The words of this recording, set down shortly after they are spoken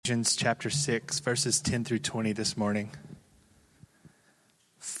Ephesians chapter 6, verses 10 through 20 this morning.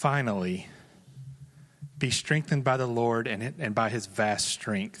 Finally, be strengthened by the Lord and by his vast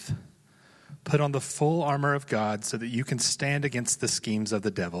strength. Put on the full armor of God so that you can stand against the schemes of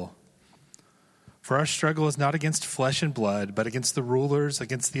the devil. For our struggle is not against flesh and blood, but against the rulers,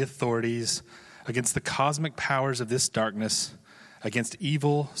 against the authorities, against the cosmic powers of this darkness, against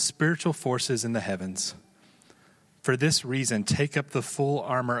evil spiritual forces in the heavens. For this reason, take up the full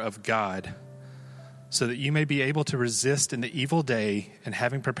armor of God, so that you may be able to resist in the evil day, and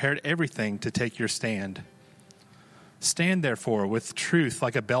having prepared everything, to take your stand. Stand therefore with truth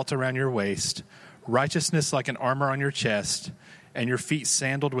like a belt around your waist, righteousness like an armor on your chest, and your feet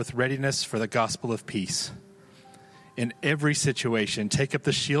sandaled with readiness for the gospel of peace. In every situation, take up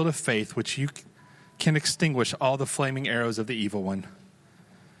the shield of faith, which you can extinguish all the flaming arrows of the evil one.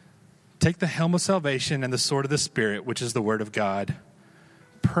 Take the helm of salvation and the sword of the Spirit, which is the word of God.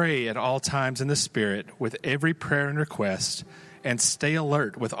 Pray at all times in the Spirit with every prayer and request, and stay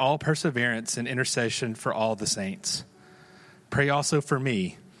alert with all perseverance and intercession for all the saints. Pray also for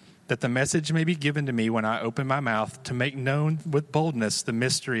me, that the message may be given to me when I open my mouth to make known with boldness the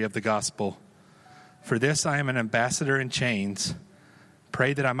mystery of the gospel. For this I am an ambassador in chains.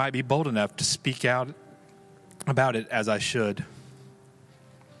 Pray that I might be bold enough to speak out about it as I should.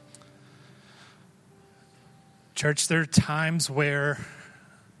 Church, there are times where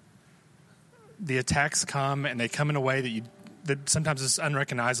the attacks come, and they come in a way that sometimes is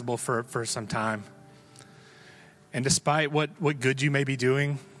unrecognizable for some time. And despite what good you may be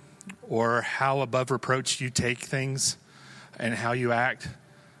doing, or how above reproach you take things and how you act,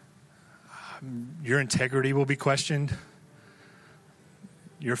 your integrity will be questioned.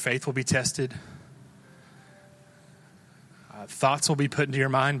 Your faith will be tested. Thoughts will be put into your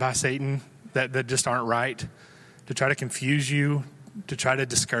mind by Satan that just aren't right, to try to confuse you, to try to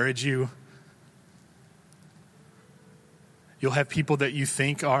discourage you. You'll have people that you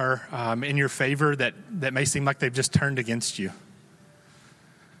think are in your favor that may seem like they've just turned against you.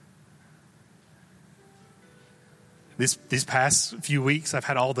 These past few weeks, I've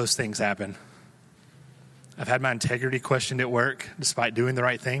had all those things happen. I've had my integrity questioned at work despite doing the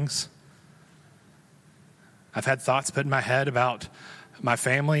right things. I've had thoughts put in my head about my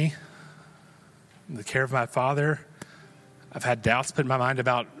family, the care of my father. I've had doubts put in my mind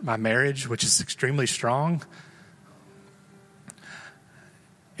about my marriage, which is extremely strong.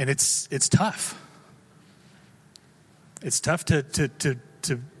 And it's tough. It's tough to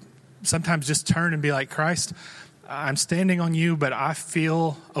sometimes just turn and be like, Christ, I'm standing on you, but I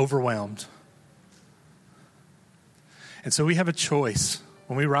feel overwhelmed. And so we have a choice.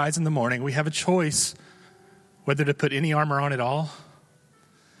 When we rise in the morning, we have a choice whether to put any armor on at all.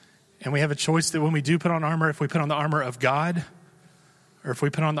 And we have a choice that when we do put on armor, if we put on the armor of God or if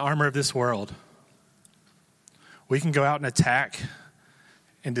we put on the armor of this world. We can go out and attack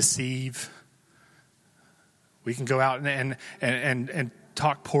and deceive. We can go out and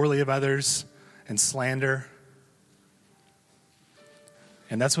talk poorly of others and slander.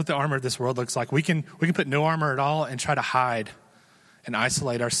 And that's what the armor of this world looks like. We can put no armor at all and try to hide and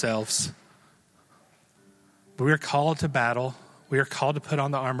isolate ourselves. But we are called to battle. We are called to put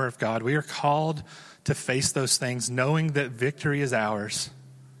on the armor of God. We are called to face those things, knowing that victory is ours.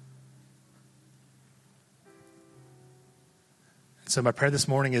 So my prayer this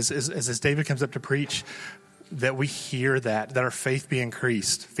morning is as David comes up to preach, that we hear that our faith be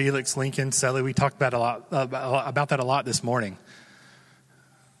increased. Felix, Lincoln, Sally, we talked about that a lot this morning.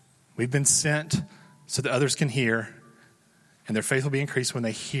 We've been sent so that others can hear, and their faith will be increased when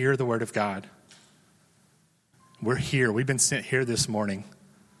they hear the word of God. We're here. We've been sent here this morning.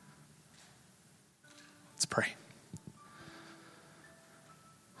 Let's pray.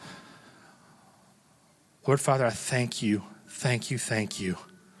 Lord Father, I thank you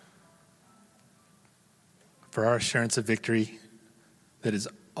for our assurance of victory that is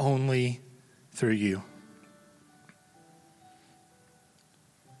only through you.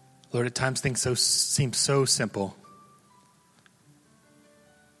 Lord, at times things seem so simple.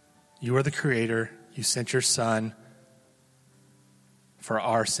 You are the creator. You sent your son for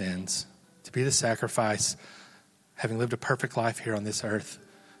our sins to be the sacrifice, having lived a perfect life here on this earth,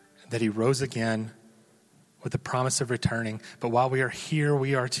 that he rose again with the promise of returning. But while we are here,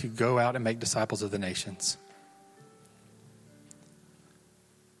 we are to go out and make disciples of the nations.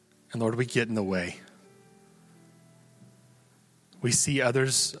 And Lord, we get in the way. We see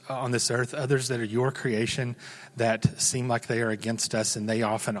others on this earth, others that are your creation, that seem like they are against us, and they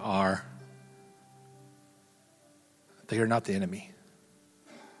often are. They are not the enemy.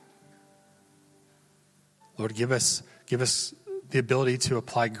 Lord, give us the ability to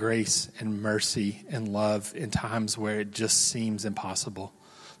apply grace and mercy and love in times where it just seems impossible.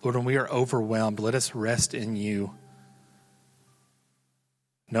 Lord, when we are overwhelmed, let us rest in you,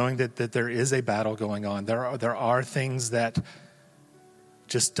 knowing that there is a battle going on. There are things that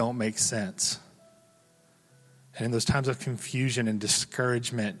just don't make sense. And in those times of confusion and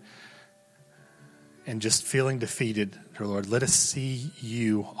discouragement and just feeling defeated, dear Lord, let us see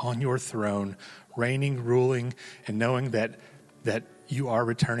you on your throne, reigning, ruling, and knowing that you are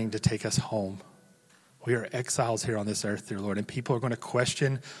returning to take us home. We are exiles here on this earth, dear Lord, and people are going to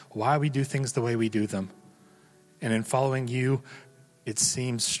question why we do things the way we do them. And in following you, it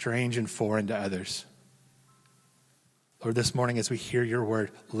seems strange and foreign to others. Lord, this morning as we hear your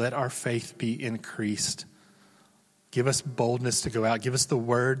word, let our faith be increased. Give us boldness to go out. Give us the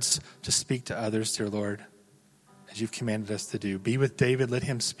words to speak to others, dear Lord, as you've commanded us to do. Be with David. Let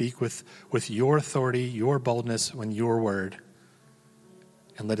him speak with your authority, your boldness, when your word.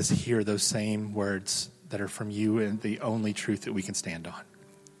 And let us hear those same words that are from you and the only truth that we can stand on.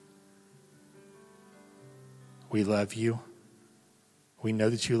 We love you. We know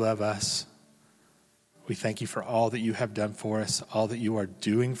that you love us. We thank you for all that you have done for us, all that you are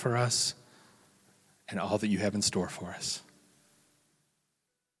doing for us, and all that you have in store for us.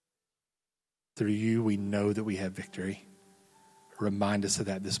 Through you, we know that we have victory. Remind us of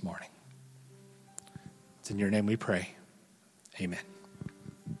that this morning. It's in your name we pray. Amen.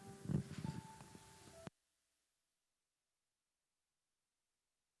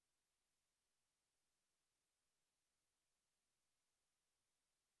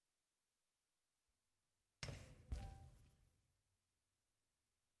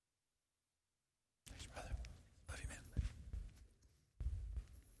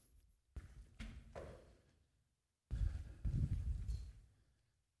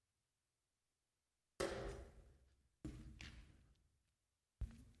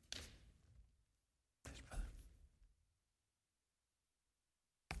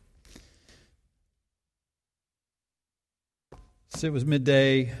 So it was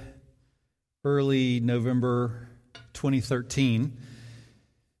midday, early November 2013.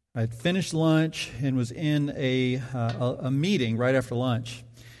 I had finished lunch and was in a meeting right after lunch.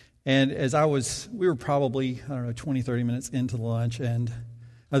 And as we were probably, 20, 30 minutes into the lunch and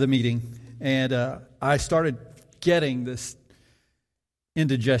the meeting. And I started getting this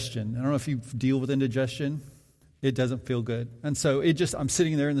indigestion. I don't know if you deal with indigestion. It doesn't feel good. And so I'm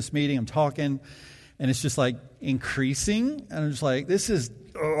sitting there in this meeting, I'm talking, and it's just like increasing. And I'm just like, this is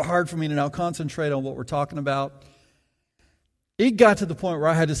hard for me to now concentrate on what we're talking about. It got to the point where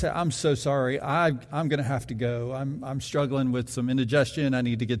I had to say, I'm so sorry. I'm going to have to go. I'm struggling with some indigestion. I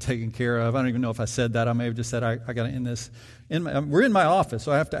need to get taken care of. I don't even know if I said that. I may have just said, I got to end this. We're in my office,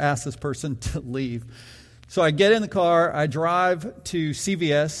 so I have to ask this person to leave. So I get in the car. I drive to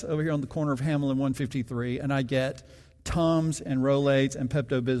CVS over here on the corner of Hamlin and 153, and I get Tums and Rolaids and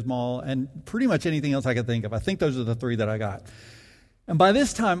Pepto Bismol and pretty much anything else I could think of. I think those are the three that I got. And by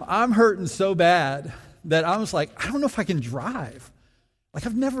this time, I'm hurting so bad that I was like, I don't know if I can drive. Like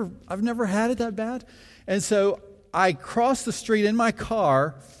I've never had it that bad. And so I cross the street in my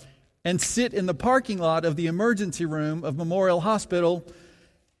car and sit in the parking lot of the emergency room of Memorial Hospital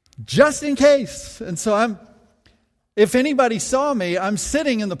just in case. And so if anybody saw me, I'm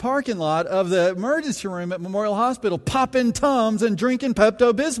sitting in the parking lot of the emergency room at Memorial Hospital, popping Tums and drinking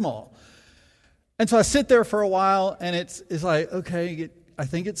Pepto Bismol. And so I sit there for a while, and it's like, okay, I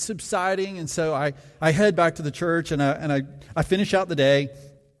think it's subsiding. And so I head back to the church, and I finish out the day,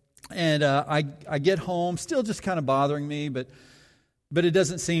 and I get home, still just kind of bothering me, but it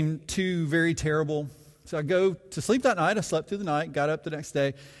doesn't seem too very terrible. So I go to sleep that night. I slept through the night, got up the next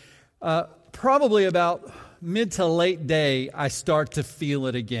day. Probably about mid to late day, I start to feel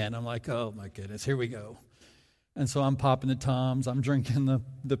it again. I'm like, oh my goodness, here we go. And so I'm popping the Tums, I'm drinking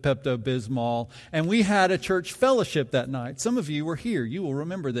the Pepto Bismol. And we had a church fellowship that night. Some of you were here, you will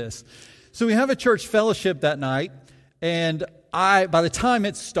remember this. So we have a church fellowship that night, and by the time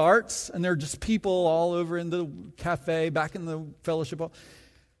it starts, and there are just people all over in the cafe, back in the fellowship hall,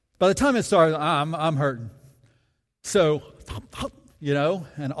 by the time it starts, I'm hurting. So,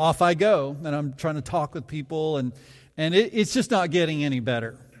 and off I go, and I'm trying to talk with people, and it's just not getting any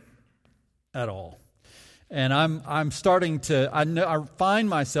better at all. And I'm starting to, I find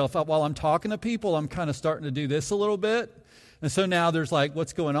myself, while I'm talking to people, I'm kind of starting to do this a little bit. And so now there's like,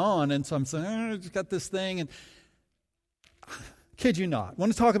 what's going on? And so I'm saying, I just got this thing. And kid you not,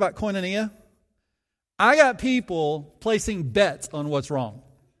 want to talk about koinonia? I got people placing bets on what's wrong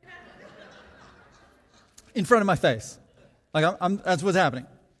in front of my face. Like that's what's happening.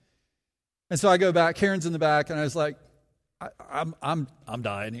 And so I go back, Karen's in the back, and I was like, I'm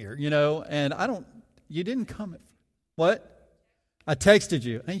dying here, and you didn't come. What? I texted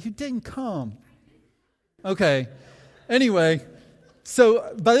you, and you didn't come. Okay. Anyway,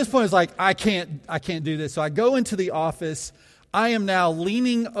 so by this point, it's like, I can't do this. So I go into the office. I am now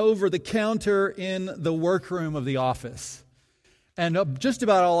leaning over the counter in the workroom of the office. And just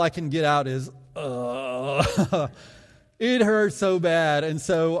about all I can get out is, it hurts so bad. And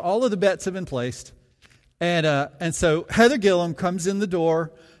so all of the bets have been placed. And so Heather Gillum comes in the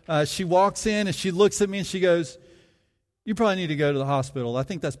door. She walks in and she looks at me and she goes, "You probably need to go to the hospital. I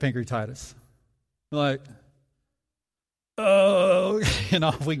think that's pancreatitis." I'm like, oh, and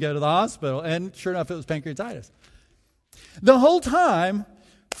off we go to the hospital. And sure enough, it was pancreatitis. The whole time,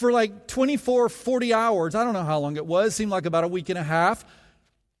 for like 24, 40 hours, I don't know how long it was, seemed like about a week and a half,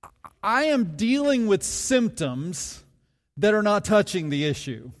 I am dealing with symptoms that are not touching the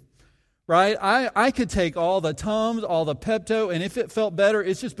issue. Right? I could take all the Tums, all the Pepto, and if it felt better,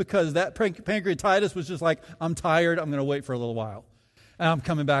 it's just because that pancreatitis was just like, I'm tired, I'm going to wait for a little while. And I'm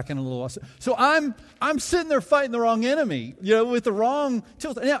coming back in a little while. So I'm sitting there fighting the wrong enemy, with the wrong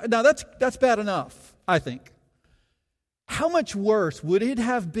tilt. Now that's bad enough, I think. How much worse would it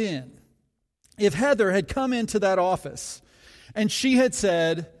have been if Heather had come into that office and she had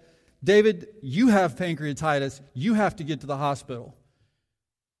said, "David, you have pancreatitis, you have to get to the hospital."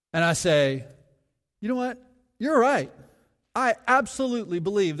 And I say, "You know what? You're right. I absolutely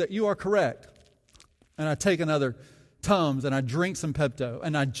believe that you are correct." And I take another Tums and I drink some Pepto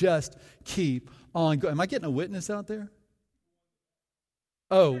and I just keep on going. Am I getting a witness out there?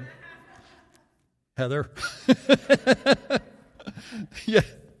 Oh, Heather. Yeah.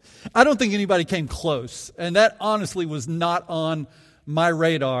 I don't think anybody came close. And that honestly was not on my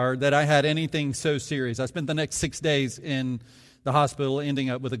radar that I had anything so serious. I spent the next 6 days in the hospital, ending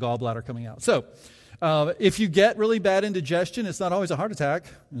up with a gallbladder coming out. So, if you get really bad indigestion, it's not always a heart attack.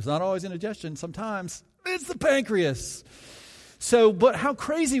 It's not always indigestion. Sometimes it's the pancreas. So, but how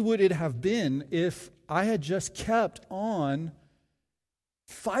crazy would it have been if I had just kept on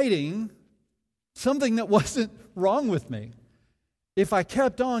fighting something that wasn't wrong with me? If I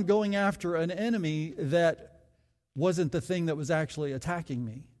kept on going after an enemy that wasn't the thing that was actually attacking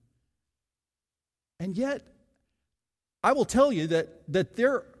me. And yet, I will tell you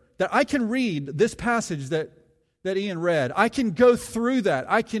that I can read this passage that Ian read. I can go through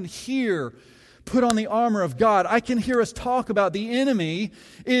that. I can hear, put on the armor of God. I can hear us talk about the enemy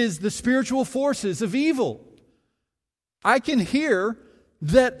is the spiritual forces of evil. I can hear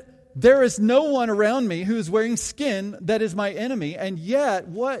that there is no one around me who is wearing skin that is my enemy. And yet,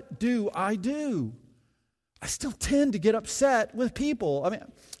 what do? I still tend to get upset with people. I mean,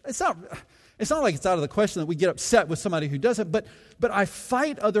 it's not like it's out of the question that we get upset with somebody who doesn't, but I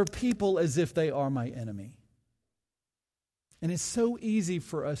fight other people as if they are my enemy. And it's so easy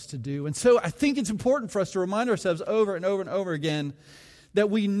for us to do. And so I think it's important for us to remind ourselves over and over and over again that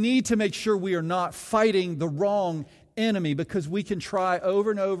we need to make sure we are not fighting the wrong enemy, because we can try over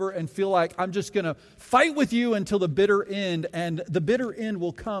and over and feel like I'm just going to fight with you until the bitter end, and the bitter end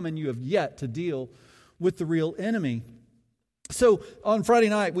will come and you have yet to deal with the real enemy. So on Friday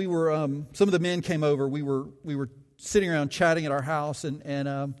night, we were some of the men came over. We were sitting around chatting at our house,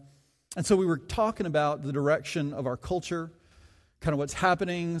 and so we were talking about the direction of our culture, kind of what's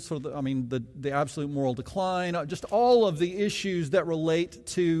happening. The absolute moral decline, just all of the issues that relate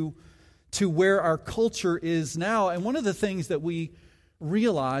to where our culture is now. And one of the things that we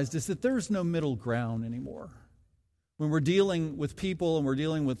realized is that there's no middle ground anymore. When we're dealing with people and we're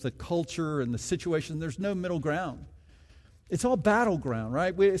dealing with the culture and the situation, there's no middle ground. It's all battleground,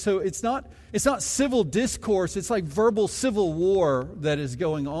 right? So it's not civil discourse. It's like verbal civil war that is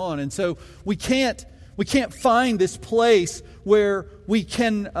going on. And so we can't find this place where we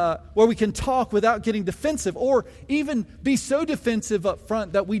can talk without getting defensive, or even be so defensive up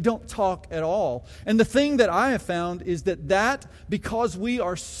front that we don't talk at all. And the thing that I have found is that because we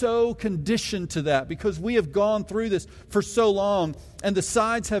are so conditioned to that, because we have gone through this for so long, and the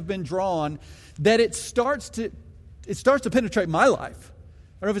sides have been drawn, that it starts to penetrate my life.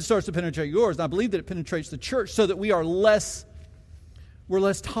 I don't know if it starts to penetrate yours, and I believe that it penetrates the church, so that we're less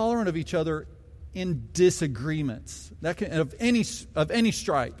tolerant of each other in disagreements of any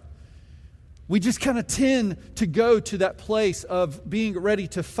stripe. We just kind of tend to go to that place of being ready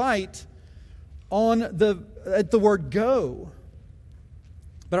to fight at the word go.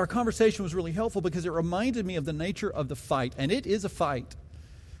 But our conversation was really helpful because it reminded me of the nature of the fight, and it is a fight.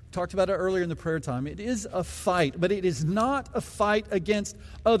 We talked about it earlier in the prayer time. It is a fight, but it is not a fight against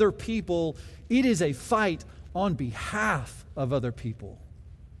other people. It is a fight on behalf of other people.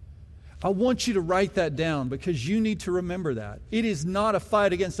 I want you to write that down because you need to remember that. It is not a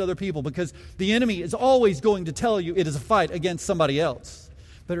fight against other people because the enemy is always going to tell you it is a fight against somebody else.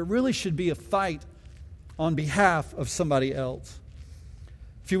 But it really should be a fight on behalf of somebody else.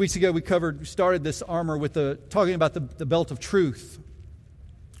 A few weeks ago we started this armor with talking about the belt of truth.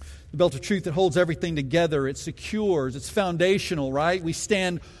 The belt of truth that holds everything together. It secures. It's foundational, right? We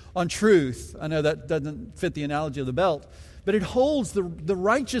stand on truth. I know that doesn't fit the analogy of the belt. But it holds the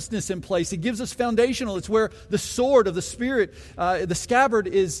righteousness in place. It gives us foundational. It's where the sword of the Spirit, the scabbard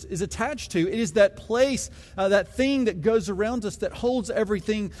is attached to. It is that place, that thing that goes around us that holds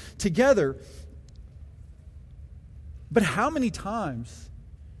everything together. But how many times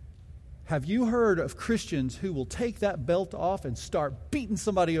have you heard of Christians who will take that belt off and start beating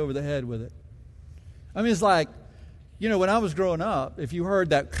somebody over the head with it? I mean, it's like, when I was growing up, if you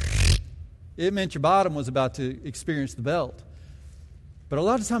heard that, it meant your bottom was about to experience the belt. But a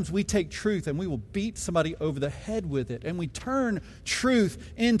lot of times we take truth and we will beat somebody over the head with it. And we turn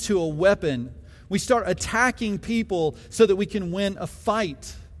truth into a weapon. We start attacking people so that we can win a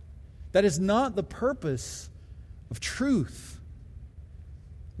fight. That is not the purpose of truth.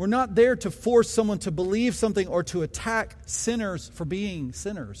 We're not there to force someone to believe something or to attack sinners for being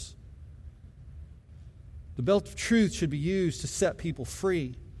sinners. The belt of truth should be used to set people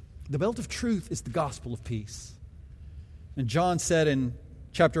free. The belt of truth is the gospel of peace. And John said in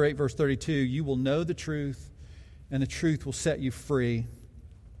chapter 8, verse 32, you will know the truth, and the truth will set you free.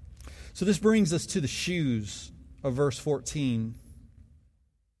 So this brings us to the shoes of verse 14.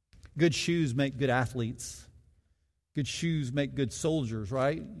 Good shoes make good athletes. Good shoes make good soldiers,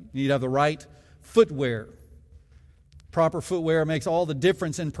 right? You need to have the right footwear. Proper footwear makes all the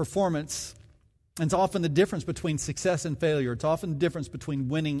difference in performance. And it's often the difference between success and failure. It's often the difference between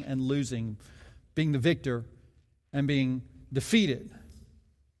winning and losing, being the victor and being defeated.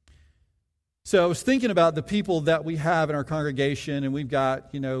 So I was thinking about the people that we have in our congregation, and we've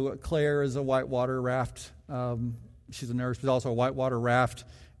got, Claire is a whitewater raft. She's a nurse, but also a whitewater raft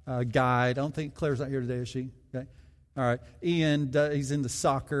guide. I don't think Claire's not here today, is she? Okay. All right. Ian, he's into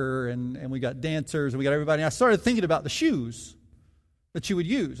soccer, and we got dancers, and we got everybody. And I started thinking about the shoes that you would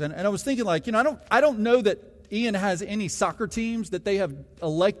use. And I was thinking I don't know that Ian has any soccer teams that they have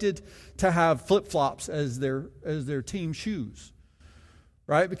elected to have flip-flops as their team shoes.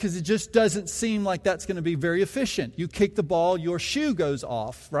 Right? Because it just doesn't seem like that's going to be very efficient. You kick the ball, your shoe goes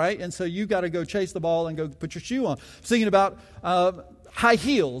off, right? And so you got to go chase the ball and go put your shoe on. I was thinking about high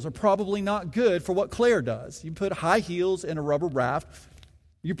heels are probably not good for what Claire does. You put high heels in a rubber raft,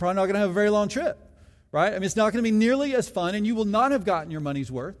 you're probably not going to have a very long trip. Right? I mean, it's not going to be nearly as fun, and you will not have gotten your money's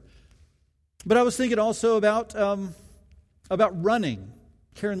worth. But I was thinking also about running.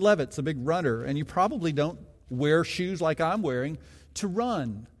 Karen Levitt's a big runner, and you probably don't wear shoes like I'm wearing to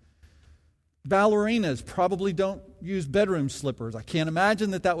run. Ballerinas probably don't use bedroom slippers. I can't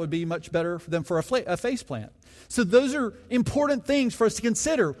imagine that would be much better for them for a face plant. So those are important things for us to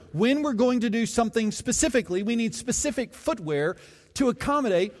consider. When we're going to do something specifically, we need specific footwear to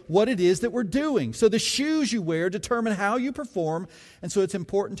accommodate what it is that we're doing. So the shoes you wear determine how you perform, and so it's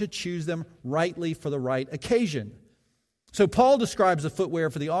important to choose them rightly for the right occasion. So Paul describes the footwear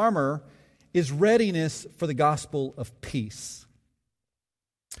for the armor is readiness for the gospel of peace.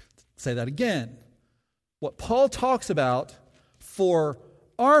 Say that again. What Paul talks about for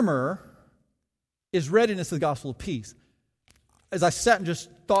armor is readiness for the gospel of peace. As I sat and just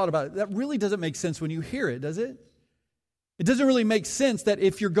thought about it, that really doesn't make sense when you hear it, does it? It doesn't really make sense that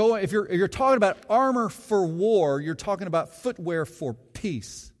if you're talking about armor for war, you're talking about footwear for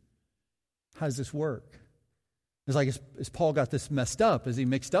peace. How does this work? It's like, is Paul got this messed up? Is he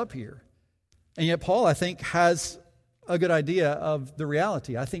mixed up here? And yet Paul, I think, has a good idea of the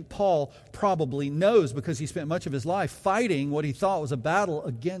reality. I think Paul probably knows because he spent much of his life fighting what he thought was a battle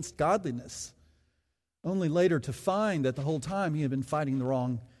against godliness, only later to find that the whole time he had been fighting the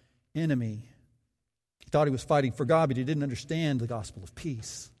wrong enemy. He thought he was fighting for God, but he didn't understand the gospel of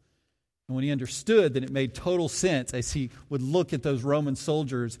peace. And when he understood, then it made total sense as he would look at those Roman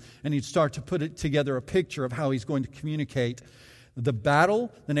soldiers and he'd start to put it together a picture of how he's going to communicate the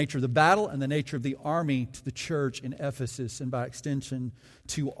battle, the nature of the battle, and the nature of the army to the church in Ephesus and by extension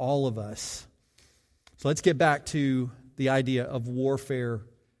to all of us. So let's get back to the idea of warfare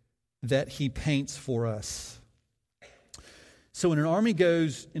that he paints for us. So when an army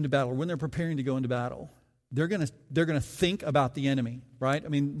goes into battle, or when they're preparing to go into battle, they're going to think about the enemy, right? I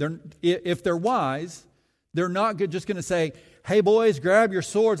mean, if they're wise, they're not just going to say, "Hey boys, grab your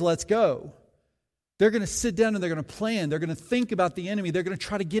swords, let's go." They're going to sit down and they're going to plan. They're going to think about the enemy. They're going to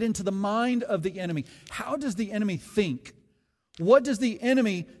try to get into the mind of the enemy. How does the enemy think? what does the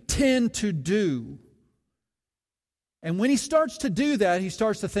enemy tend to do? And when he starts to do that, he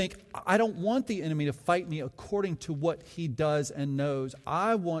starts to think, I don't want the enemy to fight me according to what he does and knows.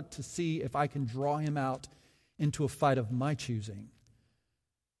 I want to see if I can draw him out into a fight of my choosing.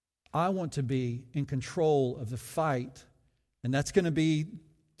 I want to be in control of the fight, and that's going to be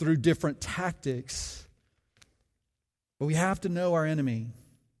through different tactics. But we have to know our enemy.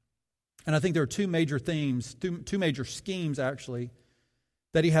 And I think there are two major themes, two major schemes actually,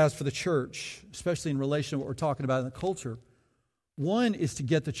 that he has for the church, especially in relation to what we're talking about in the culture. One is to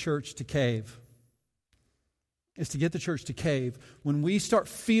get the church to cave. It's to get the church to cave. When we start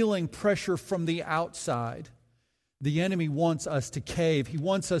feeling pressure from the outside, the enemy wants us to cave. He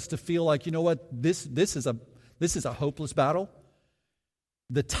wants us to feel like, you know what, this is a hopeless battle.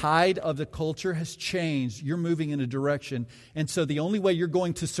 The tide of the culture has changed. You're moving in a direction. And so the only way you're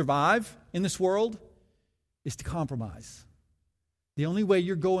going to survive in this world is to compromise. The only way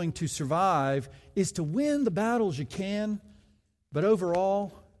you're going to survive is to win the battles you can, but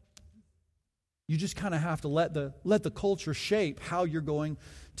overall, you just kind of have to let the culture shape how you're going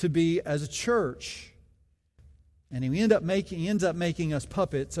to be as a church. And he ends up making us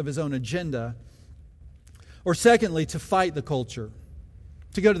puppets of his own agenda. Or secondly, to fight the culture.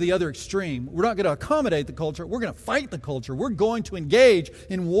 To go to the other extreme. We're not going to accommodate the culture. We're going to fight the culture. We're going to engage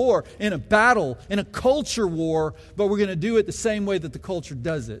in war, in a battle, in a culture war, but we're going to do it the same way that the culture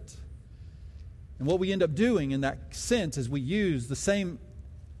does it. And what we end up doing in that sense is we use the same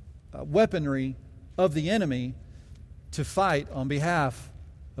weaponry of the enemy to fight on behalf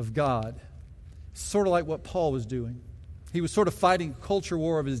of God. Sort of like what Paul was doing. He was sort of fighting a culture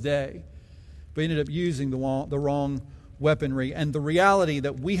war of his day, but he ended up using the wrong weaponry. And the reality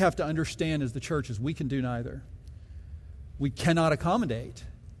that we have to understand as the church is we can do neither. We cannot accommodate.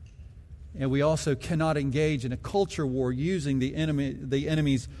 And we also cannot engage in a culture war using the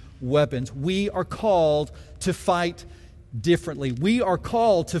enemy's weapons. We are called to fight differently. We are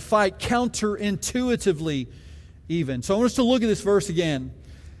called to fight counterintuitively even. So I want us to look at this verse again.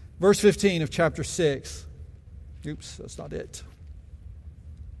 Verse 15 of chapter 6. Oops, that's not it.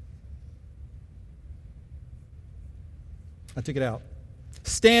 I took it out.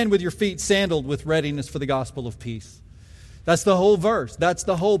 Stand with your feet sandaled with readiness for the gospel of peace. That's the whole verse. That's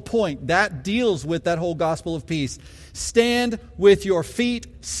the whole point. That deals with that whole gospel of peace. Stand with your feet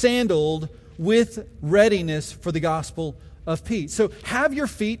sandaled with readiness for the gospel of peace. So have your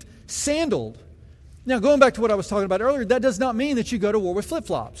feet sandaled. Now, going back to what I was talking about earlier, that does not mean that you go to war with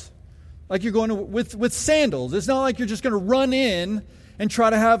flip-flops. Like you're going with sandals. It's not like you're just going to run in and try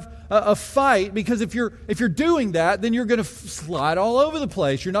to have a fight, because if you're doing that, then you're going to slide all over the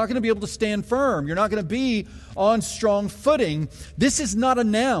place. You're not going to be able to stand firm. You're not going to be on strong footing. This is not a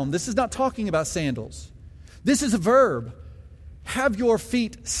noun. This is not talking about sandals. This is a verb. Have your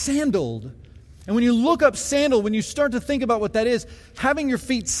feet sandaled. And when you look up sandal, when you start to think about what that is, having your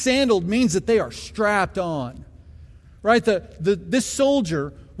feet sandaled means that they are strapped on. Right? This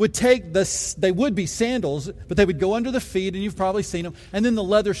soldier would take they would be sandals, but they would go under the feet, and you've probably seen them, and then the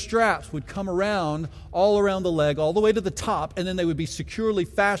leather straps would come all around the leg, all the way to the top, and then they would be securely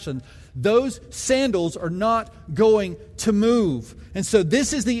fastened. Those sandals are not going to move. And so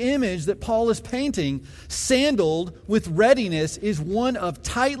this is the image that Paul is painting. Sandaled with readiness is one of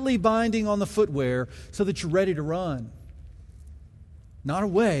tightly binding on the footwear so that you're ready to run. Not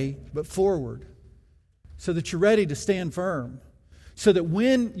away, but forward. So that you're ready to stand firm. So that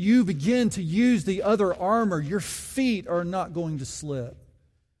when you begin to use the other armor, your feet are not going to slip.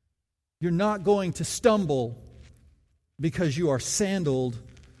 You're not going to stumble because you are sandaled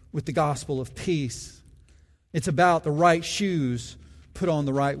with the gospel of peace. It's about the right shoes put on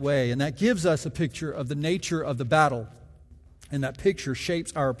the right way. And that gives us a picture of the nature of the battle. And that picture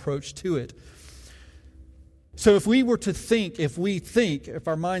shapes our approach to it. So if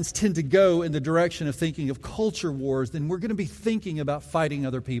our minds tend to go in the direction of thinking of culture wars, then we're going to be thinking about fighting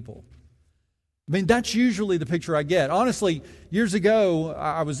other people. I mean, that's usually the picture I get. Honestly, years ago,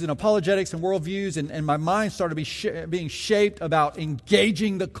 I was in apologetics and worldviews, and my mind started being shaped about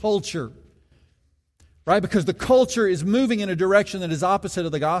engaging the culture. Right? Because the culture is moving in a direction that is opposite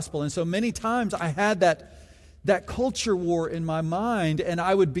of the gospel. And so many times I had that culture war in my mind, and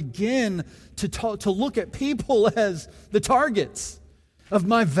I would begin to look at people as the targets of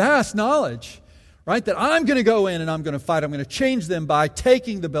my vast knowledge, right? That I'm going to go in and I'm going to fight. I'm going to change them by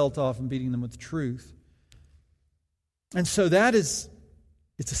taking the belt off and beating them with the truth. And so it's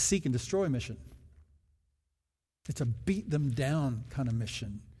a seek and destroy mission. It's a beat them down kind of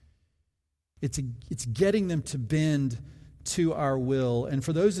mission. It's getting them to bend to our will. And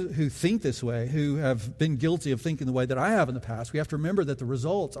for those who think this way, who have been guilty of thinking the way that I have in the past, we have to remember that the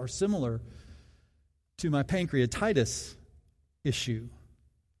results are similar to my pancreatitis issue.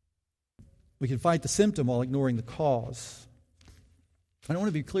 We can fight the symptom while ignoring the cause. I want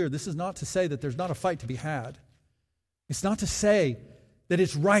to be clear, this is not to say that there's not a fight to be had. It's not to say that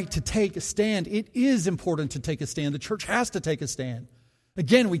it's right to take a stand. It is important to take a stand. The church has to take a stand.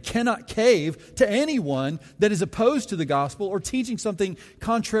 Again, we cannot cave to anyone that is opposed to the gospel or teaching something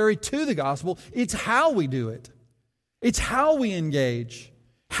contrary to the gospel. It's how we do it. It's how we engage.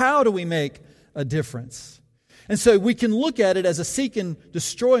 How do we make a difference? And so we can look at it as a seek and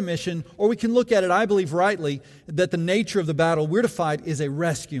destroy mission, or we can look at it, I believe rightly, that the nature of the battle we're to fight is a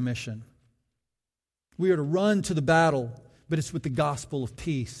rescue mission. We are to run to the battle, but it's with the gospel of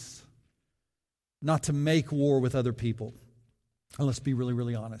peace, not to make war with other people. And let's be really,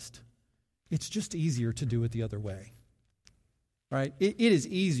 really honest. It's just easier to do it the other way. Right? It is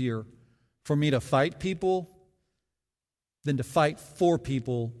easier for me to fight people than to fight for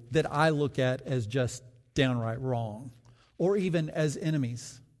people that I look at as just downright wrong, or even as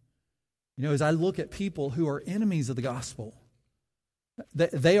enemies. You know, as I look at people who are enemies of the gospel,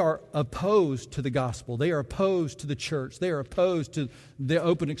 they are opposed to the gospel. They are opposed to the church. They are opposed to the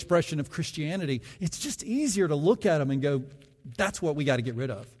open expression of Christianity. It's just easier to look at them and go, that's what we got to get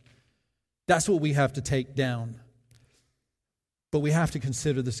rid of. That's what we have to take down. But we have to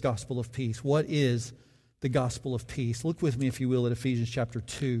consider this gospel of peace. What is the gospel of peace? Look with me, if you will, at Ephesians chapter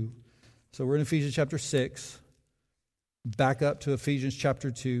 2. So we're in Ephesians chapter 6. Back up to Ephesians chapter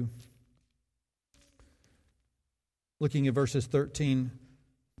 2. Looking at verses 13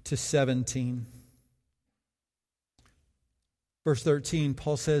 to 17. Verse 13,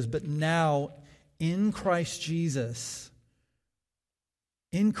 Paul says, "But now in Christ Jesus,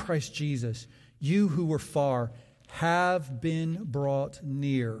 you who were far have been brought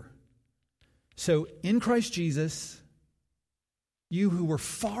near." So in Christ Jesus, you who were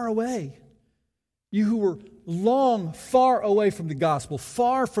far away, you who were long far away from the gospel,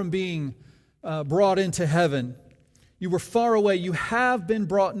 far from being brought into heaven, you were far away, you have been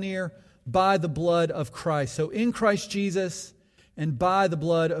brought near by the blood of Christ. So in Christ Jesus and by the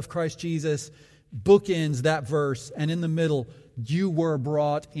blood of Christ Jesus bookends that verse, and in the middle, you were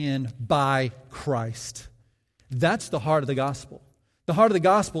brought in by Christ. That's the heart of the gospel. The heart of the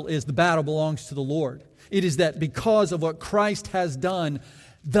gospel is the battle belongs to the Lord. It is that because of what Christ has done,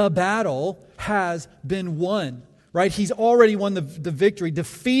 the battle has been won. Right? He's already won the victory,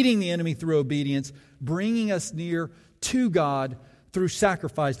 defeating the enemy through obedience, bringing us near to God through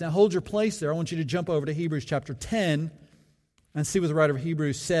sacrifice. Now hold your place there. I want you to jump over to Hebrews chapter 10 and see what the writer of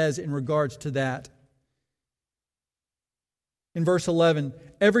Hebrews says in regards to that. In verse 11,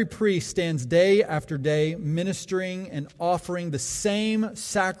 every priest stands day after day ministering and offering the same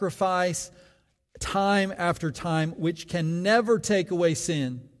sacrifice time after time, which can never take away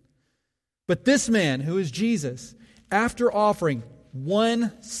sin. But this man, who is Jesus, after offering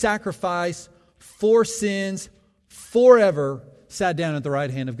one sacrifice for sins forever, sat down at the right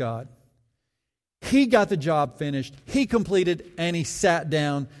hand of God. He got the job finished. He completed, and he sat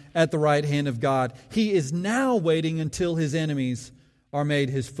down at the right hand of God. He is now waiting until his enemies are made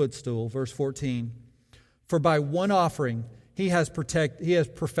his footstool. Verse 14. For by one offering he has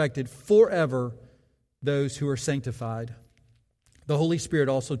perfected forever those who are sanctified. The Holy Spirit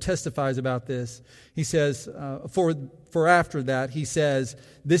also testifies about this. He says, for after that, he says,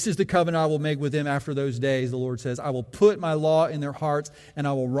 this is the covenant I will make with them after those days, the Lord says. I will put my law in their hearts, and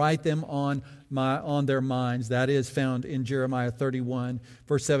I will write them on their minds. That is found in Jeremiah 31,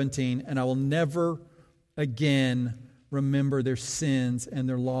 verse 17. And I will never again remember their sins and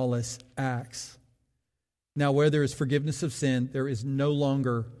their lawless acts. Now, where there is forgiveness of sin, there is no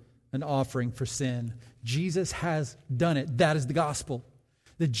longer an offering for sin. Jesus has done it. That is the gospel.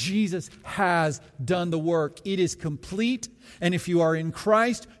 That Jesus has done the work. It is complete. And if you are in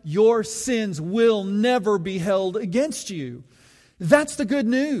Christ, your sins will never be held against you. That's the good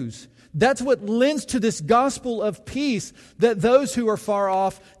news. That's what lends to this gospel of peace that those who are far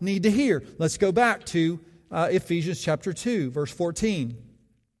off need to hear. Let's go back to Ephesians chapter 2, verse 14.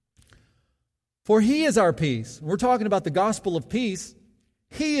 For he is our peace. We're talking about the gospel of peace.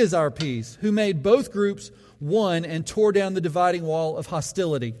 He is our peace, who made both groups one and tore down the dividing wall of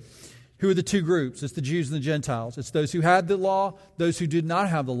hostility. Who are the two groups? It's the Jews and the Gentiles. It's those who had the law, those who did not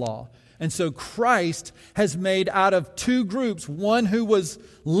have the law. And so Christ has made out of two groups, one who was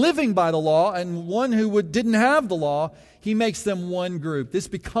living by the law and one who didn't have the law. He makes them one group. This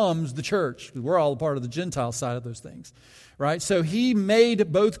becomes the church. We're all a part of the Gentile side of those things, right? So he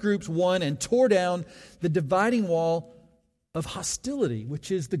made both groups one and tore down the dividing wall of hostility,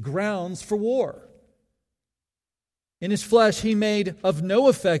 which is the grounds for war. In his flesh, he made of no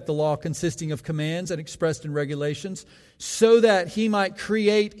effect the law consisting of commands and expressed in regulations, so that he might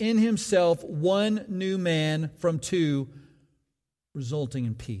create in himself one new man from two, resulting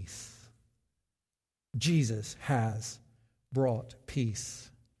in peace. Jesus has brought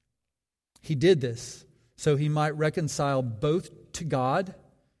peace. He did this so he might reconcile both to God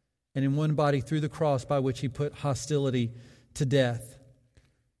and in one body through the cross, by which he put hostility to death.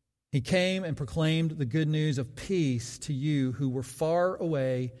 He came and proclaimed the good news of peace to you who were far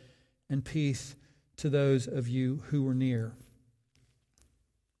away, and peace to those of you who were near.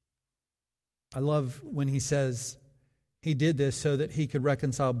 I love when he says he did this so that he could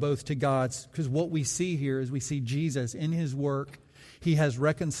reconcile both to God, because what we see here is we see Jesus in his work. He has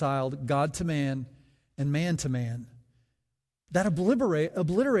reconciled God to man and man to man. That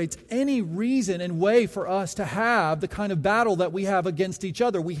obliterates any reason and way for us to have the kind of battle that we have against each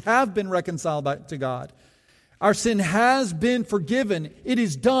other. We have been reconciled back to God. Our sin has been forgiven. It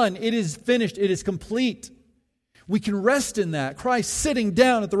is done. It is finished. It is complete. We can rest in that. Christ sitting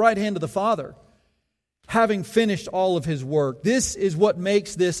down at the right hand of the Father, having finished all of his work. This is what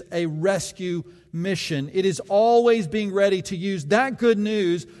makes this a rescue mission. It is always being ready to use that good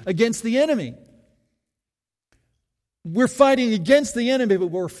news against the enemy. We're fighting against the enemy, but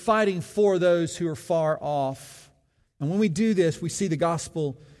we're fighting for those who are far off. And when we do this, we see the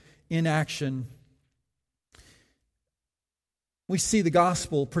gospel in action. We see the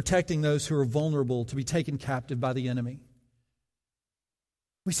gospel protecting those who are vulnerable to be taken captive by the enemy.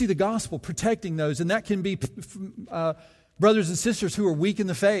 We see the gospel protecting those, and that can be brothers and sisters who are weak in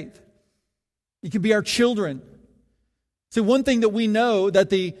the faith. It can be our children. So one thing that we know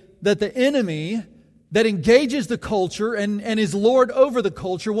that the enemy that engages the culture and is Lord over the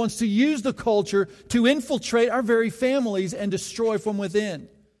culture wants to use the culture to infiltrate our very families and destroy from within.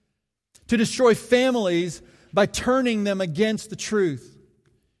 To destroy families by turning them against the truth.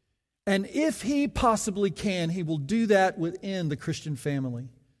 And if he possibly can, he will do that within the Christian family.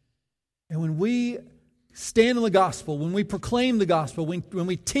 And when we stand in the gospel, when we proclaim the gospel, when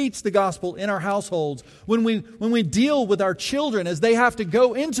we teach the gospel in our households, when we deal with our children as they have to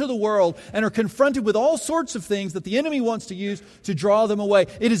go into the world and are confronted with all sorts of things that the enemy wants to use to draw them away,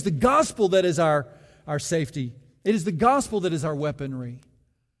 it is the gospel that is our safety. It is the gospel that is our weaponry,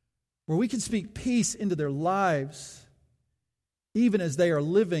 where we can speak peace into their lives, even as they are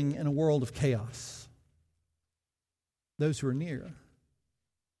living in a world of chaos. Those who are near.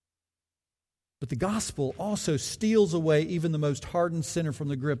 But the gospel also steals away even the most hardened sinner from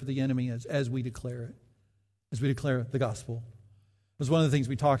the grip of the enemy as we declare it. As we declare the gospel. It was one of the things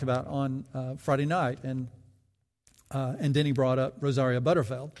we talked about on Friday night. And Denny brought up Rosaria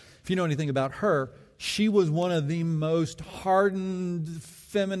Butterfield. If you know anything about her, she was one of the most hardened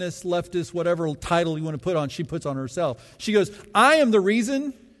feminist, leftist, whatever title you want to put on, she puts on herself. She goes, I am the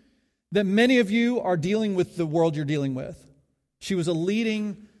reason that many of you are dealing with the world you're dealing with. She was a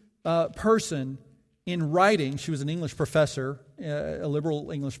leading person in writing. She was an English professor, a liberal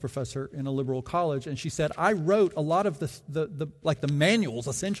English professor in a liberal college, and she said, I wrote a lot of the manuals,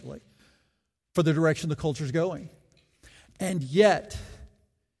 essentially, for the direction the culture's going. And yet,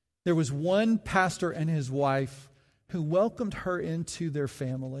 there was one pastor and his wife who welcomed her into their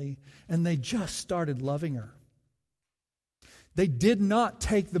family, and they just started loving her. They did not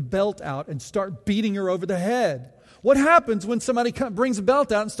take the belt out and start beating her over the head. What happens when somebody brings a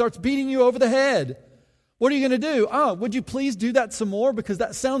belt out and starts beating you over the head? What are you going to do? Would you please do that some more because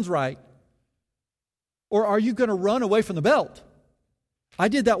that sounds right? Or are you going to run away from the belt? I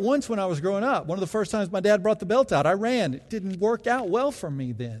did that once when I was growing up. One of the first times my dad brought the belt out, I ran. It didn't work out well for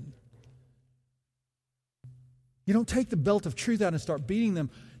me then. You don't take the belt of truth out and start beating them.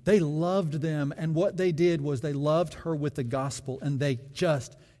 They loved them, and what they did was they loved her with the gospel, and they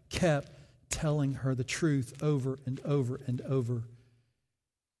just kept telling her the truth over and over and over.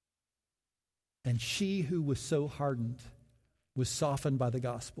 And she who was so hardened was softened by the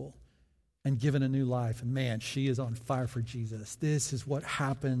gospel and given a new life. And man, she is on fire for Jesus. This is what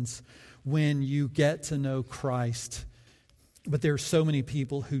happens when you get to know Christ. But there are so many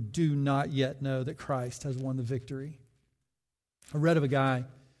people who do not yet know that Christ has won the victory. I read of a guy.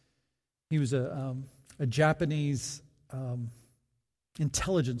 He was a Japanese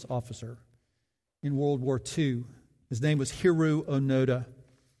intelligence officer in World War II. His name was Hiroshi Onoda.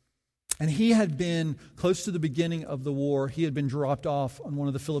 And he had been, close to the beginning of the war, he had been dropped off on one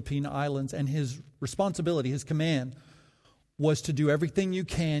of the Philippine islands, and his responsibility, his command, was to do everything you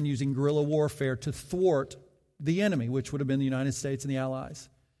can using guerrilla warfare to thwart the enemy, which would have been the United States and the Allies.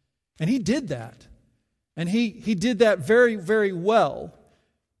 And he did that. And he did that very, very well.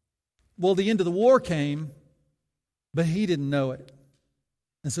 Well, the end of the war came, but he didn't know it.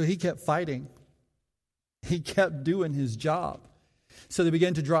 And so he kept fighting. He kept doing his job. So they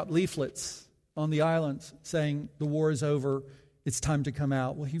began to drop leaflets on the islands saying, the war is over, it's time to come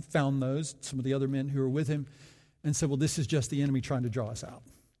out. Well, he found those, some of the other men who were with him, and said, well, this is just the enemy trying to draw us out.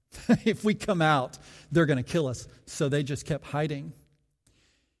 If we come out, they're going to kill us. So they just kept hiding.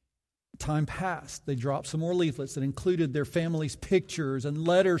 Time passed. They dropped some more leaflets that included their family's pictures and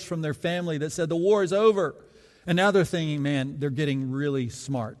letters from their family that said the war is over. And now they're thinking, man, they're getting really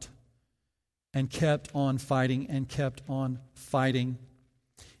smart. And kept on fighting and kept on fighting.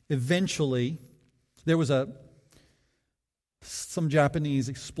 Eventually, there was some Japanese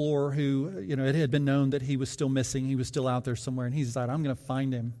explorer who, it had been known that he was still missing. He was still out there somewhere. And he decided, I'm going to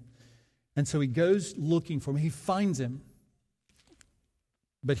find him. And so he goes looking for him. He finds him.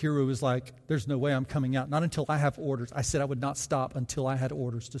 But Hiro was like, there's no way I'm coming out. Not until I have orders. I said I would not stop until I had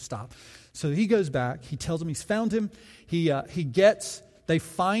orders to stop. So he goes back. He tells him he's found him. They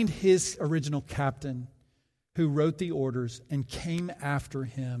find his original captain who wrote the orders and came after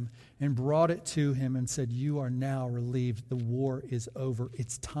him and brought it to him and said, you are now relieved. The war is over.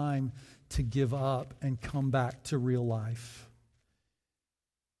 It's time to give up and come back to real life.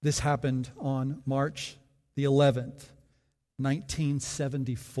 This happened on March the 11th,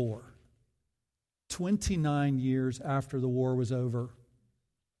 1974. 29 years after the war was over.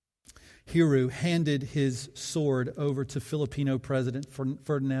 Hiro handed his sword over to Filipino President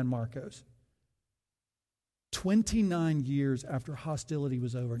Ferdinand Marcos. 29 years after hostility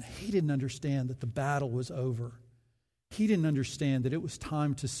was over, and he didn't understand that the battle was over. He didn't understand that it was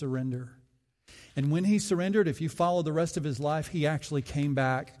time to surrender. And when he surrendered, if you follow the rest of his life, he actually came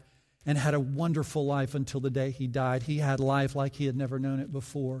back and had a wonderful life until the day he died. He had life like he had never known it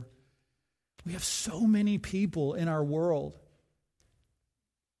before. We have so many people in our world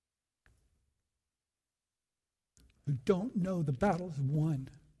who don't know the battle is won,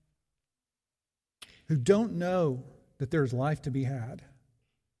 who don't know that there's life to be had.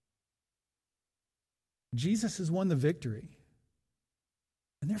 Jesus has won the victory,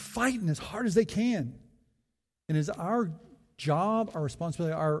 and they're fighting as hard as they can. And it's our job, our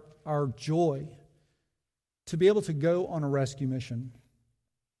responsibility, our joy to be able to go on a rescue mission,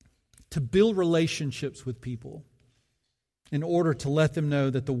 to build relationships with people in order to let them know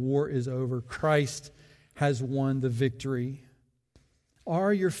that the war is over. Christ has won the victory.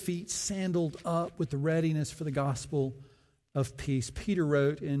 Are your feet sandaled up with the readiness for the gospel of peace? Peter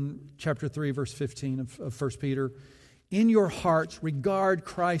wrote in chapter 3, verse 15 of 1 Peter, in your hearts regard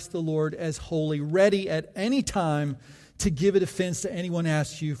Christ the Lord as holy, ready at any time to give a defense to anyone who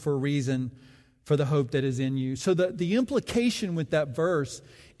asks you for a reason for the hope that is in you. So the implication with that verse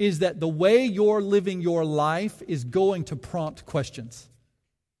is that the way you're living your life is going to prompt questions.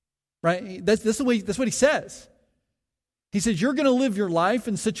 Right? That's what he says. He says you're going to live your life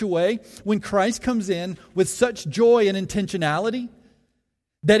in such a way when Christ comes in with such joy and intentionality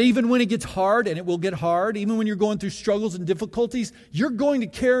that even when it gets hard, and it will get hard, even when you're going through struggles and difficulties, you're going to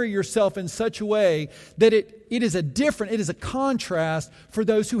carry yourself in such a way that it is a contrast for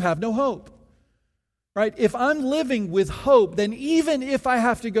those who have no hope. Right? If I'm living with hope, then even if I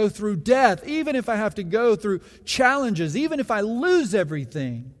have to go through death, even if I have to go through challenges, even if I lose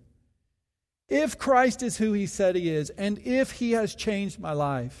everything, if Christ is who He said He is, and if He has changed my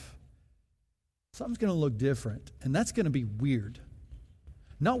life, something's going to look different. And that's going to be weird.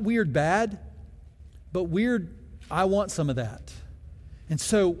 Not weird bad, but weird, I want some of that. And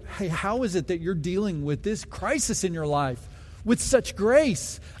so, hey, how is it that you're dealing with this crisis in your life with such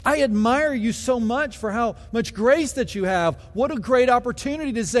grace? I admire you so much for how much grace that you have. What a great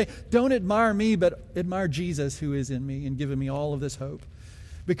opportunity to say, don't admire me, but admire Jesus who is in me and giving me all of this hope.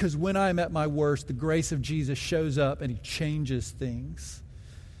 Because when I'm at my worst, the grace of Jesus shows up and He changes things.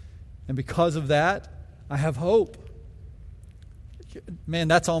 And because of that, I have hope. Man,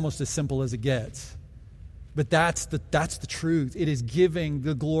 that's almost as simple as it gets. But that's the truth. It is giving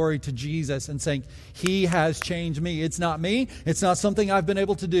the glory to Jesus and saying, He has changed me. It's not me. It's not something I've been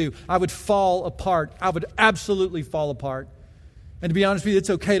able to do. I would fall apart. I would absolutely fall apart. And to be honest with you, it's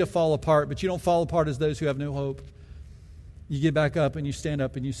okay to fall apart, but you don't fall apart as those who have no hope. You get back up and you stand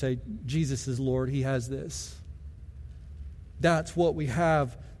up and you say, Jesus is Lord. He has this. That's what we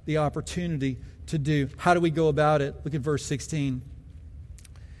have the opportunity to do. How do we go about it? Look at verse 16.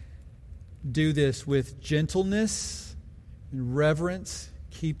 Do this with gentleness and reverence,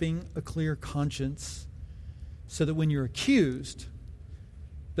 keeping a clear conscience, so that when you're accused,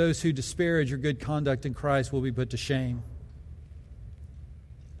 those who disparage your good conduct in Christ will be put to shame.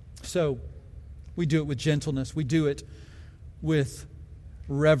 So, We do it with gentleness. We do it with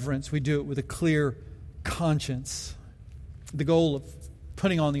reverence. We do it with a clear conscience. The goal of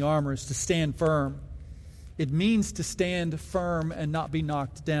putting on the armor is to stand firm. It means to stand firm and not be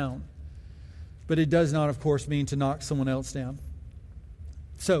knocked down. But it does not, of course, mean to knock someone else down.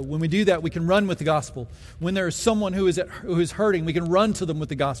 So when we do that, we can run with the gospel. When there is someone who is hurting, we can run to them with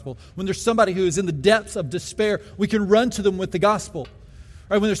the gospel. When there's somebody who is in the depths of despair, we can run to them with the gospel.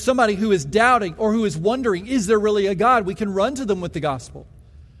 Right? When there's somebody who is doubting or who is wondering, is there really a God? We can run to them with the gospel.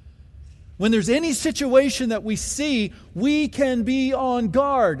 When there's any situation that we see, we can be on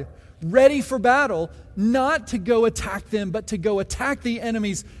guard, ready for battle, not to go attack them, but to go attack the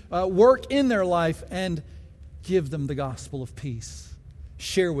enemy's work in their life and give them the gospel of peace.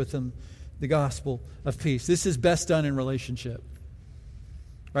 Share with them the gospel of peace. This is best done in relationship.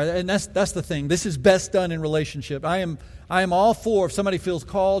 Right? And that's the thing. This is best done in relationship. I am all for if somebody feels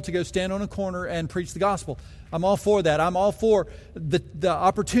called to go stand on a corner and preach the gospel. I'm all for that. I'm all for the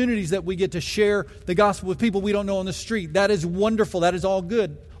opportunities that we get to share the gospel with people we don't know on the street. That is wonderful. That is all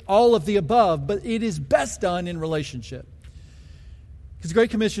good. All of the above. But it is best done in relationship. Because the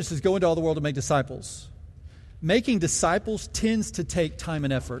Great Commission says, go into all the world and make disciples. Making disciples tends to take time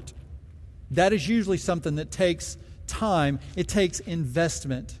and effort. That is usually something that takes time. It takes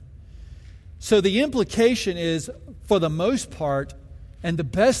investment. So the implication is, for the most part, and the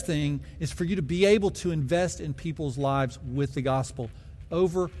best thing is for you to be able to invest in people's lives with the gospel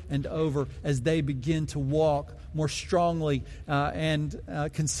over and over as they begin to walk more strongly and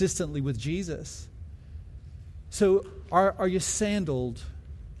consistently with Jesus. So are you sandaled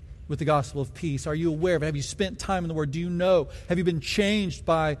with the gospel of peace? Are you aware of it? Have you spent time in the Word? Do you know? Have you been changed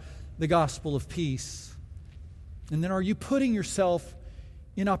by the gospel of peace? And then are you putting yourself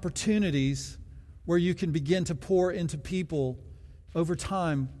in opportunities where you can begin to pour into people over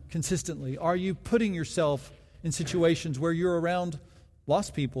time consistently? Are you putting yourself in situations where you're around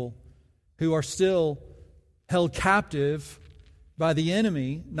lost people who are still held captive by the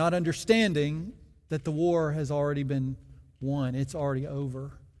enemy, not understanding that the war has already been won? It's already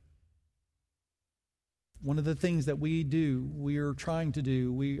over. One of the things that we are trying to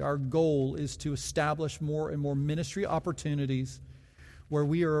do, our goal is to establish more and more ministry opportunities where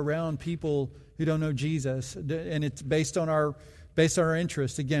we are around people who don't know Jesus, and it's based on our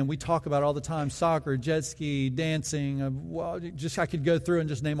interest. Again, we talk about all the time: soccer, jet ski, dancing. I could go through and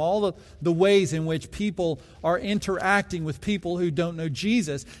just name all the ways in which people are interacting with people who don't know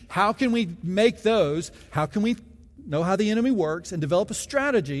Jesus. How can we make those? How can we know how the enemy works and develop a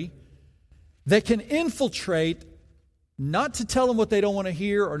strategy that can infiltrate, not to tell them what they don't want to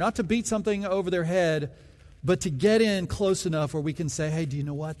hear or not to beat something over their head, but to get in close enough where we can say, hey, do you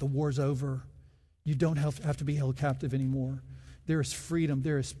know what? The war's over. You don't have to be held captive anymore. There is freedom.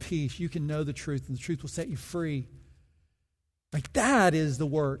 There is peace. You can know the truth, and the truth will set you free. Like, that is the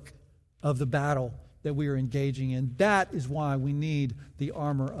work of the battle that we are engaging in. That is why we need the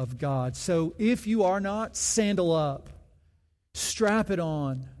armor of God. So if you are not, sandal up. Strap it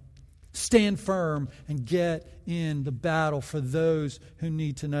on. Stand firm and get in the battle for those who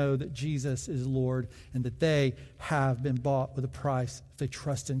need to know that Jesus is Lord and that they have been bought with a price if they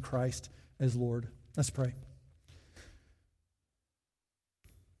trust in Christ as Lord. Let's pray.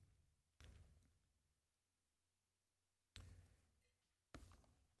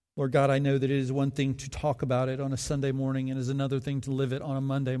 Lord God, I know that it is one thing to talk about it on a Sunday morning and is another thing to live it on a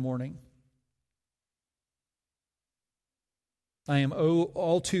Monday morning. I am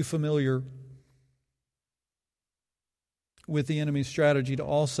all too familiar with the enemy's strategy to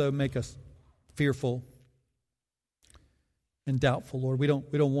also make us fearful and doubtful, Lord. We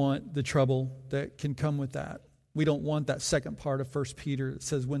don't want the trouble that can come with that. We don't want that second part of 1 Peter that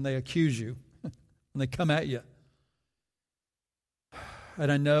says when they accuse you, when they come at you.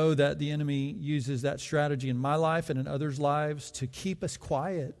 And I know that the enemy uses that strategy in my life and in others' lives to keep us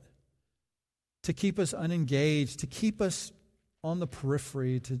quiet, to keep us unengaged, to keep us on the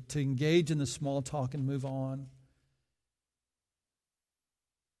periphery, to engage in the small talk and move on.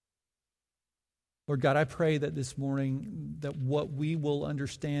 Lord God, I pray that this morning that what we will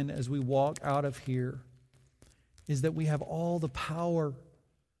understand as we walk out of here is that we have all the power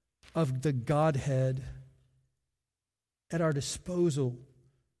of the Godhead at our disposal,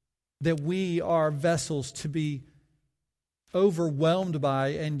 that we are vessels to be overwhelmed by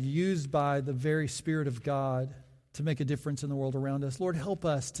and used by the very Spirit of God to make a difference in the world around us. Lord, help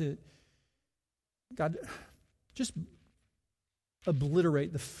us to, God, just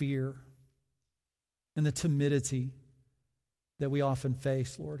obliterate the fear and the timidity that we often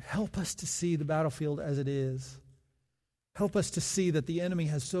face, Lord. Help us to see the battlefield as it is. Help us to see that the enemy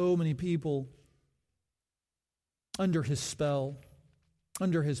has so many people under His spell,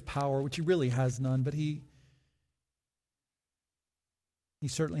 under His power, which He really has none, but He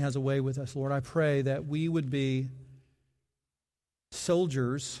certainly has a way with us, Lord. I pray that we would be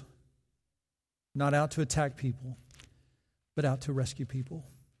soldiers, not out to attack people, but out to rescue people.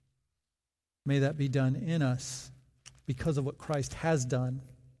 May that be done in us because of what Christ has done,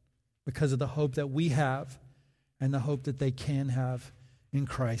 because of the hope that we have and the hope that they can have in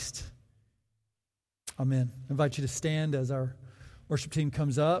Christ. Amen. I invite you to stand as our worship team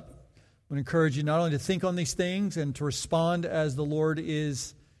comes up. I would encourage you not only to think on these things and to respond as the Lord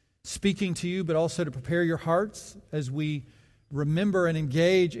is speaking to you, but also to prepare your hearts as we remember and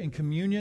engage in communion.